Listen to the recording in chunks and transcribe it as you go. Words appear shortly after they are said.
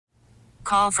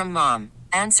call from mom.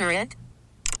 Answer it.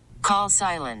 Call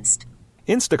silenced.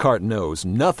 Instacart knows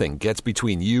nothing gets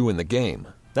between you and the game.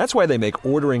 That's why they make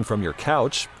ordering from your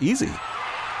couch easy.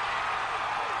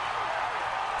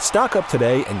 Stock up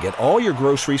today and get all your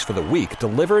groceries for the week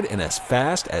delivered in as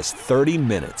fast as 30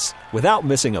 minutes without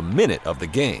missing a minute of the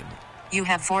game. You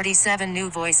have 47 new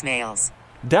voicemails.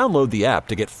 Download the app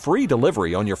to get free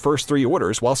delivery on your first 3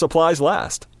 orders while supplies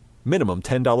last. Minimum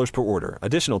 $10 per order.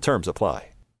 Additional terms apply.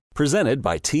 Presented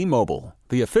by T-Mobile,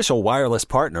 the official wireless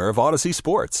partner of Odyssey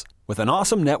Sports. With an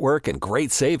awesome network and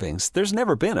great savings, there's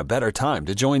never been a better time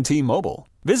to join T-Mobile.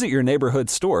 Visit your neighborhood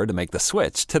store to make the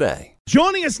switch today.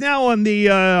 Joining us now on the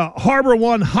Harbor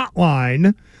One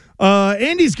hotline,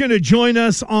 Andy's going to join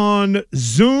us on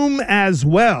Zoom as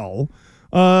well.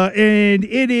 And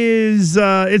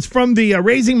it's from the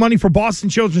Raising Money for Boston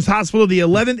Children's Hospital, the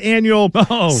 11th annual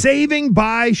Saving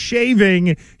by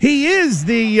Shaving. He is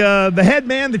the head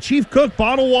man, the chief cook,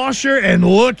 bottle washer, and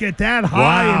look at that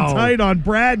high and tight on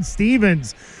Brad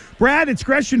Stevens. Brad, it's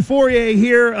Gresh and Fauria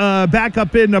here, back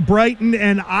up in Brighton,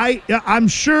 and I'm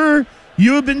sure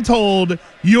you have been told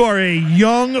you are a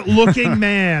young-looking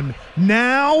man.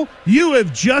 Now you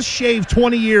have just shaved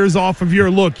 20 years off of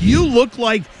your look. You look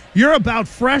like you're about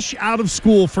fresh out of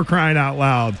school, for crying out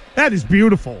loud. That is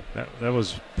beautiful. That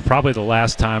was probably the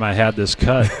last time I had this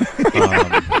cut.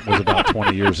 Was about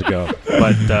 20 years ago.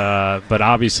 But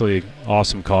obviously,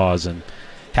 awesome cause and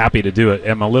happy to do it.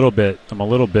 I'm a little bit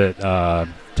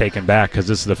taken back because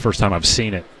this is the first time I've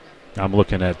seen it. I'm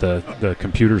looking at the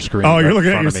computer screen. Oh, you're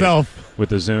looking at yourself with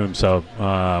the Zoom. So,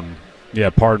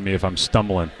 pardon me if I'm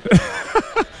stumbling.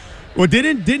 Well,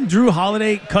 didn't Drew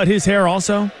Holiday cut his hair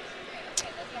also?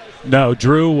 No,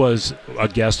 Drew was a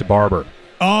guest barber.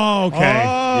 Oh, okay.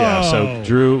 Yeah, so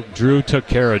Drew took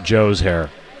care of Joe's hair.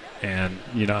 And,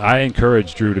 I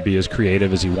encouraged Drew to be as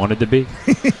creative as he wanted to be.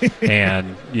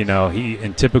 And, he,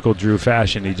 in typical Drew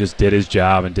fashion, he just did his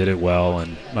job and did it well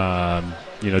and,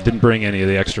 didn't bring any of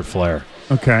the extra flair.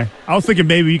 Okay. I was thinking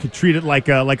maybe you could treat it like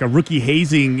a rookie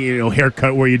hazing,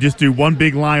 haircut where you just do one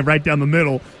big line right down the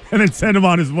middle and then send him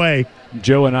on his way.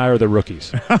 Joe and I are the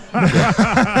rookies.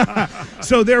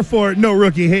 So, therefore, no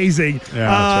rookie hazing.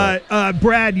 Yeah, that's right.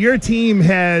 Brad, your team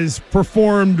has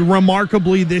performed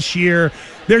remarkably this year.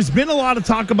 There's been a lot of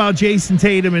talk about Jayson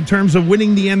Tatum in terms of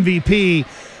winning the MVP.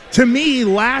 To me,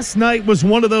 last night was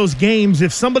one of those games,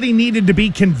 if somebody needed to be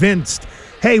convinced,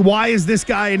 hey, why is this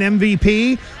guy an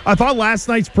MVP? I thought last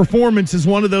night's performance is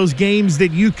one of those games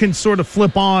that you can sort of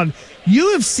flip on.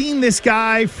 You have seen this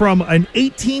guy from an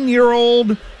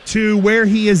 18-year-old to where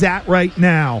he is at right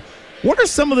now. What are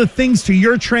some of the things to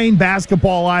your trained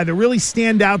basketball eye that really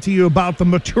stand out to you about the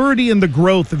maturity and the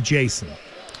growth of Jayson?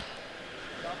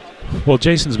 Well,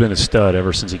 Jason's been a stud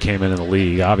ever since he came into the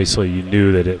league. Obviously, you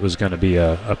knew that it was going to be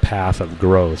a path of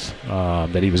growth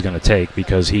that he was going to take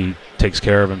because he takes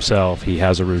care of himself. He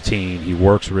has a routine. He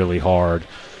works really hard.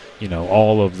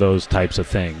 All of those types of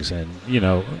things. And,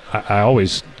 I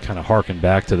always kind of harken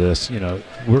back to this.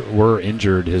 We're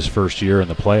injured his first year in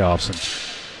the playoffs, and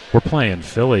we're playing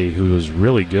Philly, who is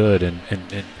really good. And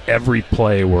every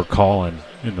play we're calling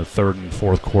in the third and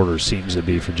fourth quarter seems to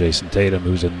be for Jayson Tatum,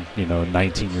 who's a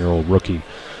 19-year-old rookie.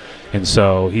 And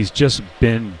so he's just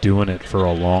been doing it for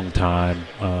a long time.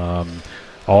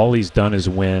 All he's done is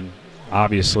win.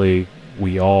 Obviously,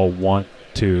 we all want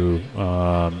to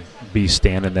be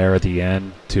standing there at the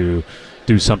end to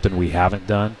do something we haven't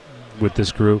done with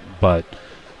this group. But,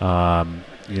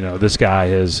 this guy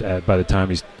has, by the time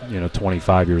he's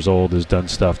 25 years old, has done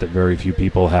stuff that very few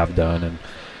people have done.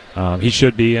 And he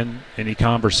should be in any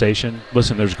conversation.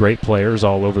 Listen, there's great players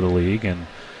all over the league. And,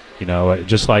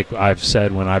 just like I've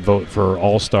said when I vote for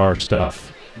all-star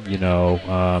stuff, when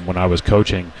I was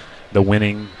coaching, the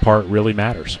winning part really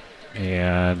matters.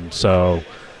 And so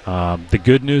the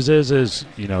good news is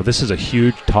this is a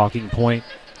huge talking point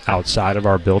outside of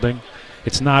our building.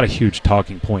 It's not a huge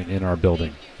talking point in our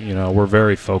building. We're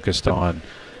very focused on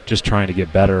just trying to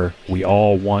get better. We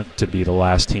all want to be the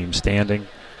last team standing.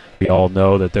 We all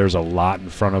know that there's a lot in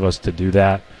front of us to do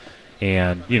that.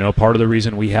 And, part of the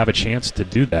reason we have a chance to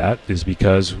do that is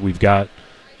because we've got,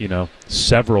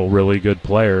 several really good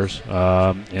players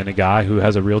and a guy who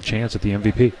has a real chance at the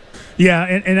MVP. Yeah,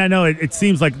 and I know it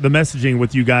seems like the messaging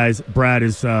with you guys, Brad,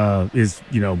 is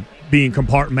being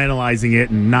compartmentalizing it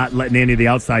and not letting any of the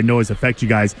outside noise affect you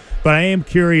guys. But I am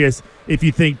curious if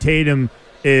you think Tatum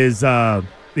is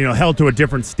held to a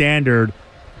different standard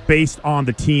based on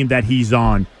the team that he's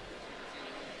on.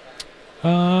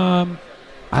 I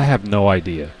have no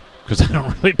idea because I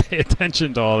don't really pay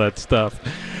attention to all that stuff.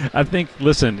 I think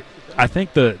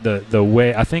the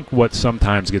way what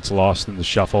sometimes gets lost in the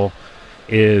shuffle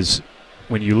is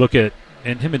when you look at,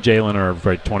 and him and Jalen are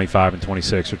right 25 and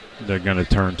 26. They're going to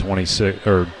turn 26,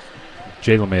 or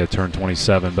Jalen may have turned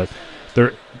 27, but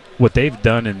what they've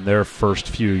done in their first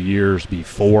few years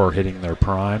before hitting their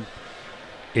prime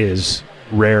is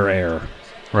rare air,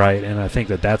 right? And I think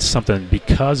that's something,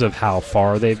 because of how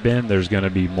far they've been, there's going to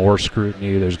be more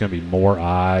scrutiny, there's going to be more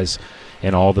eyes,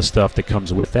 and all the stuff that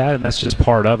comes with that, and that's just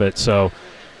part of it. So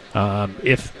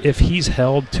if he's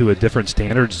held to a different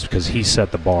standard, it's because he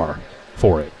set the bar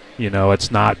for it.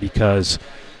 It's not because,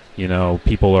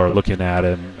 people are looking at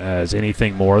him as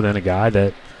anything more than a guy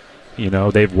that,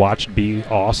 they've watched be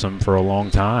awesome for a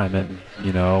long time, and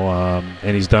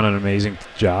and he's done an amazing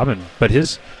job. But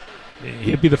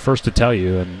he'd be the first to tell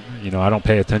you, and I don't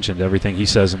pay attention to everything he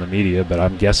says in the media, but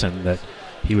I'm guessing that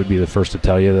he would be the first to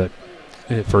tell you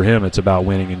that for him it's about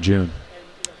winning in June.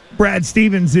 Brad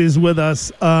Stevens is with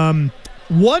us.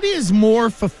 What is more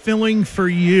fulfilling for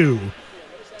you,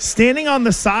 standing on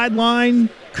the sideline,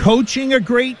 coaching a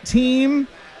great team,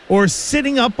 or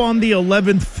sitting up on the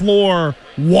 11th floor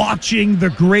watching the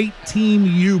great team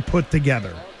you put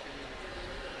together?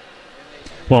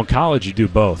 Well, in college you do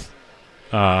both,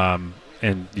 and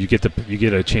you get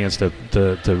a chance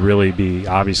to really be,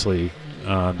 obviously,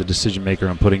 the decision maker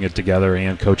on putting it together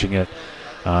and coaching it.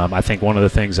 I think one of the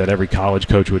things that every college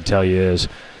coach would tell you is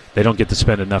they don't get to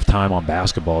spend enough time on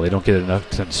basketball. They don't get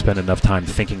to spend enough time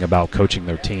thinking about coaching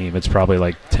their team. It's probably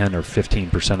like 10 or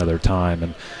 15% of their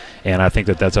time, and I think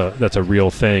that's a real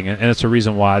thing, and it's a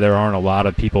reason why there aren't a lot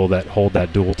of people that hold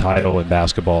that dual title in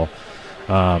basketball,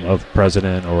 of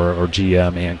president or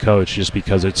GM and coach, just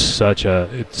because it's such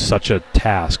a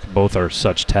task. Both are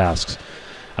such tasks.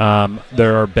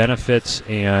 There are benefits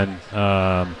and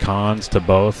cons to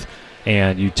both,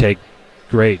 and you take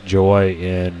great joy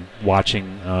in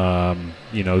watching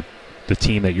the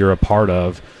team that you're a part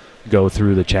of go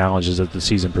through the challenges that the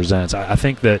season presents. I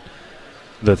think that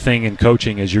the thing in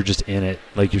coaching is you're just in it.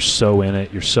 Like, you're so in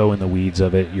it. You're so in the weeds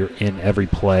of it. You're in every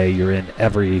play. You're in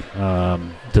every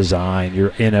design.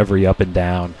 You're in every up and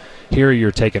down. Here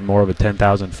you're taking more of a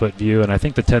 10,000-foot view, and I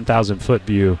think the 10,000-foot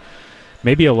view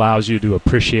maybe allows you to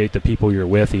appreciate the people you're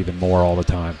with even more all the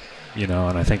time. And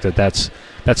I think that's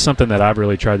something that I've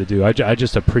really tried to do. I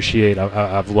just appreciate.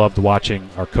 I've loved watching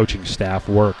our coaching staff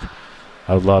work.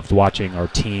 I loved watching our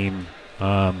team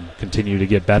continue to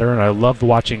get better, and I loved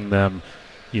watching them,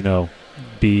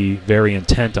 be very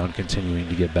intent on continuing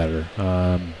to get better,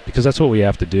 because that's what we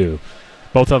have to do.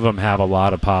 Both of them have a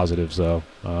lot of positives, though,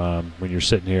 when you're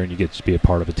sitting here and you get to be a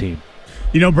part of a team.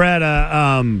 Brad,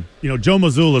 Joe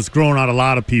Mazzulla's grown on a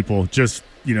lot of people. Just,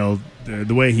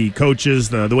 the way he coaches,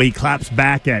 the way he claps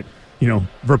back at,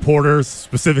 reporters,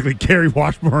 specifically Kerry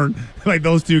Washburn. Like,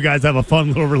 those two guys have a fun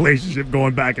little relationship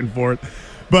going back and forth.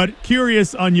 But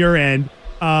curious on your end,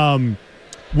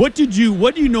 what do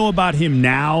you know about him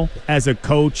now as a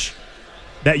coach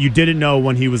that you didn't know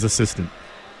when he was assistant?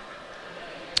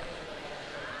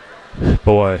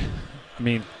 Boy, I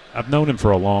mean, I've known him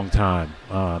for a long time.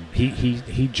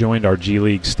 He joined our G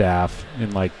League staff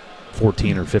in like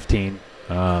 14 or 15.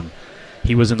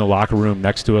 He was in the locker room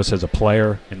next to us as a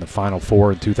player in the Final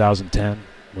Four in 2010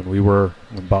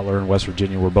 when Butler and West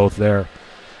Virginia were both there.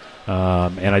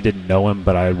 And I didn't know him,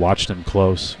 but I had watched him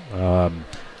close.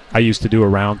 I used to do a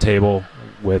round table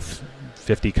with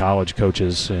 50 college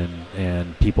coaches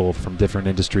and people from different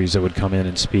industries that would come in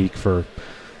and speak for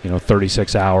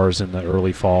 36 hours in the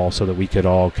early fall, so that we could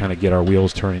all kind of get our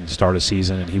wheels turning to start a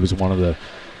season. And he was one of the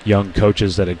young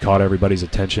coaches that had caught everybody's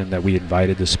attention that we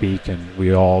invited to speak, and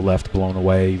we all left blown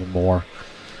away even more.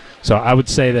 So I would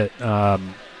say that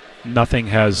nothing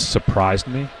has surprised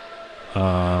me.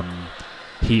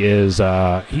 He is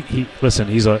listen,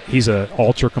 he's a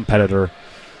ultra competitor.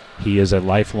 He is a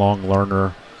lifelong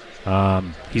learner.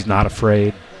 He's not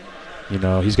afraid.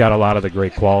 He's got a lot of the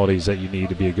great qualities that you need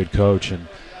to be a good coach, and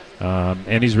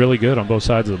he's really good on both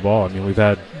sides of the ball. I mean, we've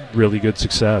had really good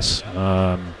success,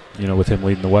 with him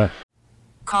leading the way.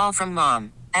 Call from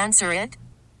mom. Answer it.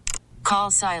 Call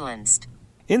silenced.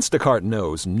 Instacart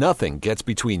knows nothing gets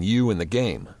between you and the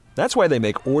game. That's why they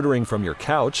make ordering from your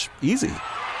couch easy.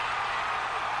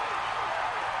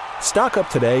 Stock up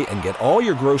today and get all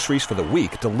your groceries for the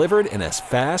week delivered in as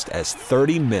fast as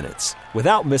 30 minutes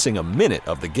without missing a minute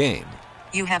of the game.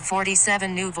 You have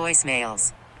 47 new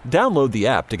voicemails. Download the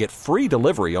app to get free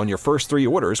delivery on your first 3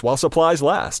 orders while supplies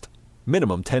last.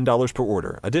 Minimum $10 per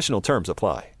order. Additional terms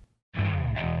apply.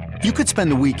 You could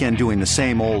spend the weekend doing the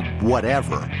same old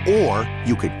whatever, or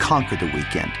you could conquer the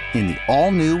weekend in the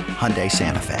all-new Hyundai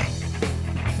Santa Fe.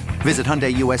 Visit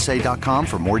HyundaiUSA.com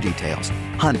for more details.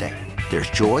 Hyundai, there's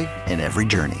joy in every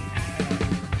journey.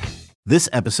 This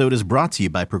episode is brought to you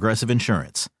by Progressive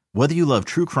Insurance. Whether you love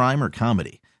true crime or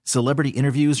comedy, celebrity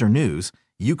interviews or news,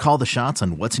 you call the shots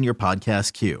on what's in your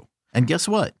podcast queue. And guess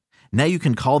what? Now you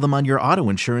can call them on your auto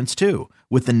insurance too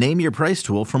with the Name Your Price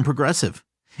tool from Progressive.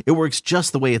 It works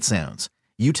just the way it sounds.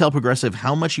 You tell Progressive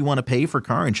how much you want to pay for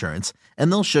car insurance,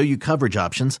 and they'll show you coverage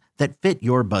options that fit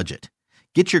your budget.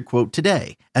 Get your quote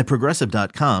today at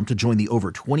Progressive.com to join the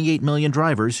over 28 million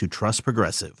drivers who trust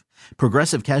Progressive.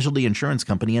 Progressive Casualty Insurance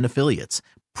Company and Affiliates.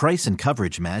 Price and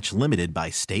coverage match limited by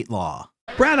state law.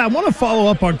 Brad, I want to follow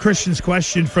up on Christian's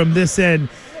question from this end.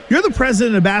 You're the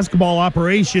president of basketball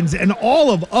operations, and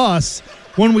all of us,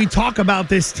 when we talk about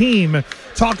this team,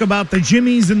 talk about the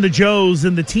Jimmies and the Joes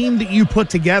and the team that you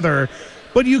put together.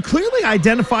 But you clearly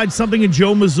identified something in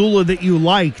Joe Mazzulla that you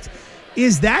liked.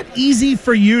 Is that easy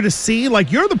for you to see?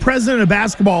 Like, you're the president of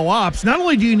basketball ops. Not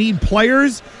only do you need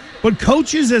players, but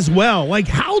coaches as well. Like,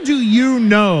 how do you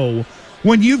know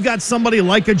when you've got somebody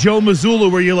like a Joe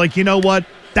Mazzulla where you're like, you know what,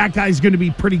 that guy's going to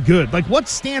be pretty good? Like, what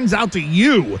stands out to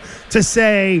you to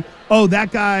say, oh,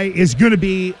 that guy is going to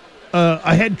be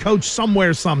a head coach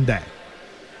somewhere someday?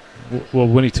 Well,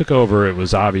 when he took over, it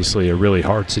was obviously a really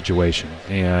hard situation.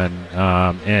 And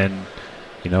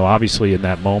you know, obviously in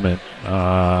that moment,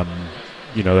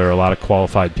 you know, there are a lot of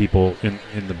qualified people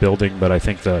in the building, but I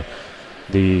think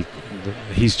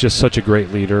he's just such a great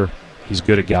leader. He's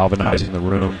good at galvanizing the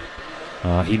room.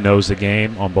 He knows the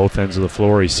game on both ends of the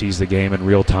floor. He sees the game in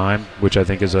real time, which I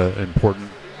think is an important,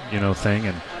 you know, thing.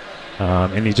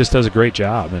 And he just does a great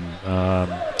job. And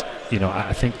you know,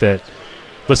 I think that,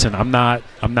 listen, I'm not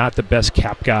the best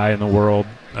cap guy in the world.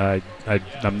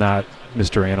 I'm not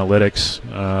Mr. Analytics.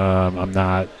 I'm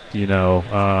not, you know,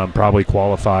 probably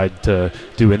qualified to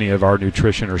do any of our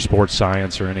nutrition or sports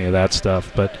science or any of that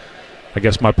stuff. But I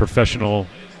guess my professional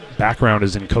background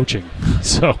is in coaching.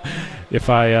 So if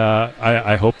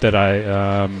I hope that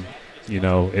I, you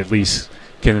know, at least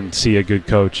can see a good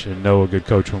coach and know a good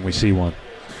coach when we see one.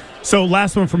 So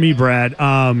last one for me, Brad.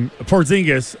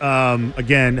 Porzingis,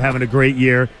 again, having a great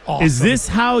year. Awesome. Is this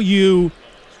how you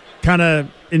kind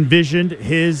of envisioned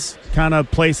his kind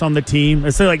of place on the team?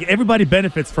 So, like, everybody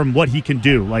benefits from what he can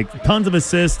do. Like, tons of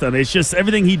assists. I mean, it's just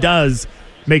everything he does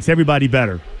makes everybody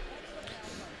better.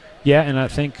 Yeah, and I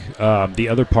think the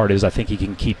other part is I think he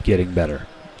can keep getting better.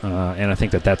 And I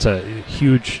think that that's a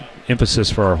huge emphasis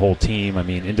for our whole team. I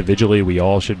mean, individually, we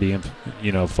all should be,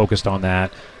 you know, focused on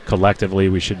that. Collectively,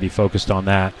 we should be focused on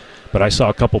that. But I saw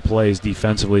a couple plays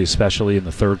defensively, especially in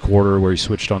the third quarter where he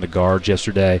switched on to guards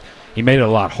yesterday. He made it a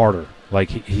lot harder. Like,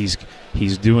 he's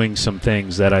doing some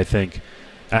things that I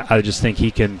just think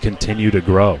he can continue to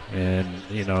grow. And,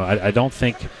 you know, I don't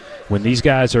think when these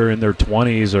guys are in their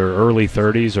 20s or early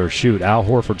 30s, or shoot, Al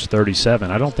Horford's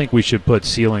 37, I don't think we should put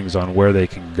ceilings on where they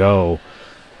can go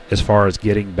as far as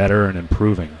getting better and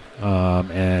improving.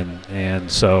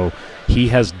 And so he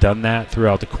has done that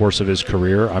throughout the course of his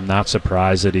career. I'm not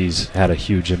surprised that he's had a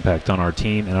huge impact on our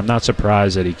team, and I'm not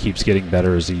surprised that he keeps getting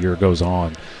better as the year goes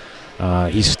on.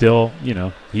 He's still, you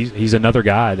know, he's another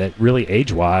guy that really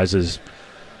age-wise is,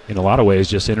 in a lot of ways,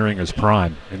 just entering his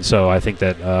prime. And so I think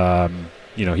that,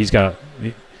 you know, he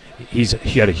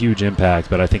had a huge impact,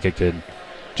 but I think it could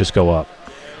just go up.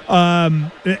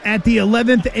 At the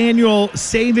 11th annual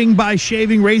Saving by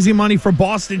Shaving, raising money for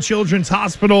Boston Children's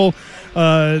Hospital,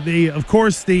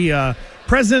 the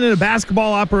president of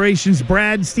basketball operations,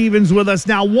 Brad Stevens, with us.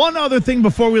 Now, one other thing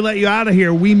before we let you out of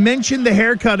here. We mentioned the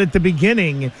haircut at the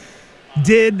beginning.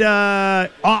 Did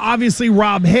obviously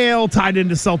Rob Hale tied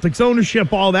into Celtics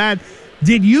ownership, all that.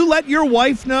 Did you let your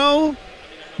wife know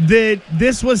that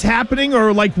this was happening?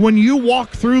 Or, like, when you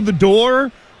walk through the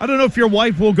door, I don't know if your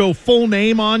wife will go full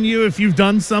name on you if you've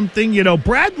done something. You know,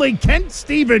 Bradley Kent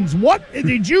Stevens, what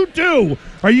did you do?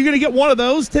 Are you going to get one of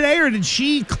those today, or did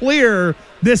she clear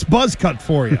this buzz cut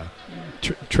for you?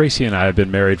 Tracy and I have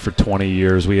been married for 20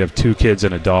 years. We have 2 kids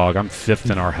and a dog. I'm 5th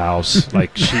in our house.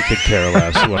 Like, she could care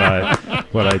less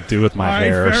what I do with my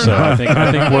hair. So I think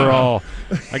we're all.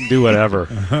 I can do whatever.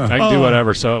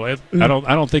 So I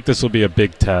don't think this will be a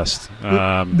big test.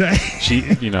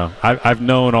 You know, I've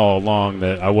known all along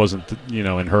that I wasn't, you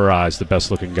know, in her eyes, the best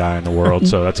looking guy in the world.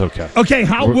 So that's okay. Okay,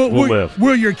 we'll live.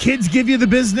 Will your kids give you the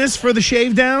business for the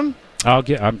shave down?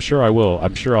 I'm sure I will.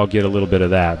 I'm sure I'll get a little bit of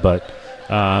that, but.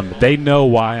 They know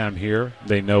why I'm here.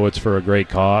 They know it's for a great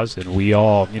cause, and we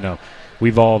all, you know,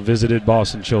 we've all visited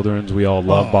Boston Children's. We all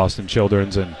love Boston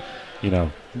Children's, and, you know,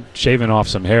 shaving off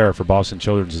some hair for Boston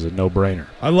Children's is a no-brainer.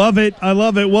 I love it. I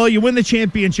love it. Well, you win the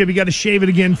championship, you got to shave it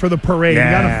again for the parade. Yeah.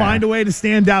 You got to find a way to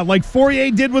stand out, like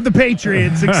Fauria did with the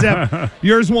Patriots, except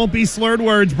yours won't be slurred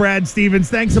words, Brad Stevens.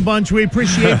 Thanks a bunch. We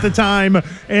appreciate the time,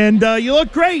 and you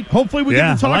look great. Hopefully we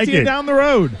get to talk to you down the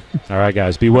road. All right,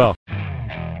 guys, be well.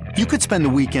 You could spend the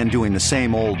weekend doing the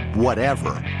same old whatever,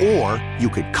 or you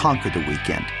could conquer the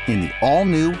weekend in the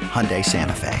all-new Hyundai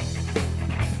Santa Fe.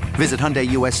 Visit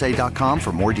HyundaiUSA.com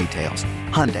for more details.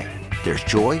 Hyundai, there's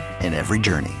joy in every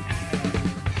journey.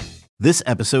 This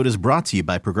episode is brought to you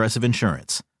by Progressive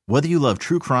Insurance. Whether you love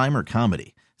true crime or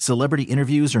comedy, celebrity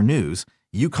interviews or news,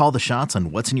 you call the shots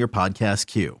on what's in your podcast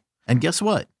queue. And guess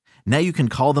what? Now you can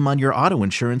call them on your auto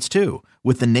insurance too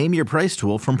with the Name Your Price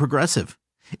tool from Progressive.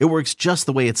 It works just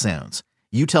the way it sounds.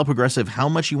 You tell Progressive how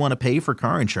much you want to pay for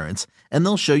car insurance, and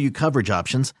they'll show you coverage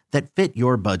options that fit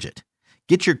your budget.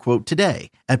 Get your quote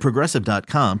today at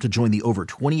Progressive.com to join the over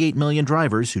 28 million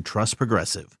drivers who trust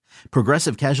Progressive.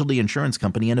 Progressive Casualty Insurance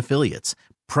Company and Affiliates.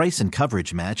 Price and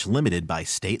coverage match limited by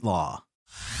state law.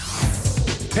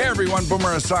 Hey everyone, Boomer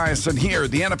Esiason here.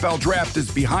 The NFL draft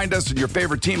is behind us and your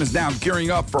favorite team is now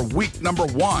gearing up for week number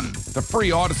 1. The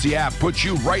free Odyssey app puts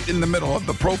you right in the middle of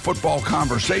the pro football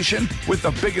conversation with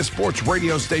the biggest sports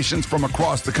radio stations from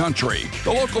across the country.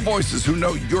 The local voices who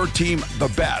know your team the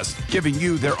best, giving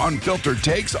you their unfiltered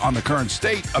takes on the current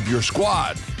state of your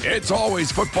squad. It's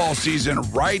always football season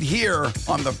right here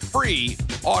on the free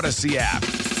Odyssey app.